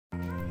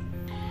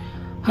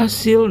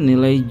Hasil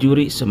nilai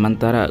juri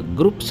sementara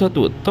grup 1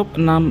 top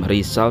 6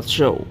 result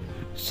show.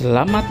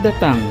 Selamat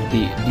datang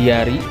di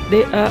Dari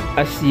DA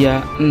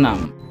Asia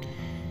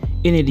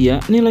 6. Ini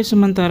dia nilai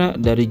sementara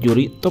dari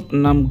juri top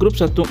 6 grup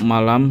 1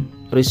 malam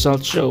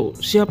result show.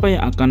 Siapa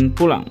yang akan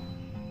pulang?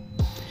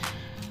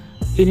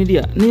 Ini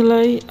dia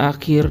nilai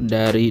akhir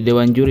dari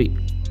Dewan Juri.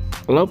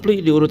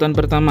 Lovely di urutan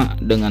pertama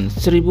dengan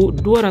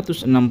 1206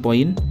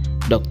 poin,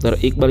 Dr.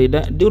 Iqbal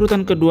di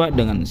urutan kedua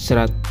dengan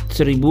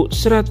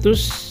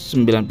 1196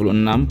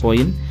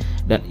 poin,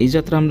 dan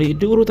Izzat ramlee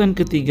di urutan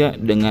ketiga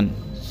dengan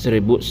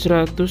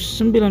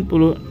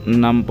 1196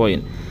 poin.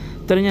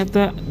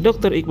 Ternyata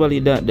Dr. Iqbal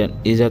dan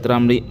Izzat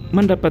ramlee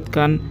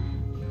mendapatkan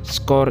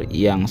skor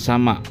yang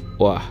sama.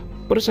 Wah,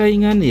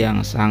 persaingan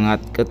yang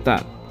sangat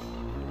ketat.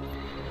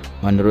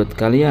 Menurut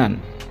kalian,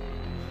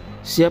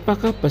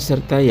 siapakah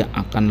peserta yang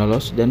akan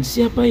lolos dan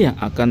siapa yang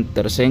akan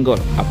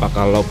tersenggol?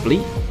 Apakah Lovely,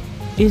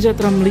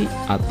 Izzat ramlee,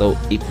 atau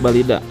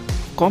Iqbal?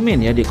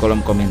 Komen ya di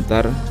kolom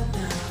komentar.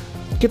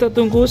 Kita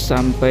tunggu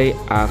sampai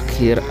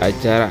akhir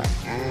acara.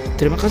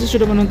 Terima kasih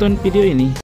sudah menonton video ini.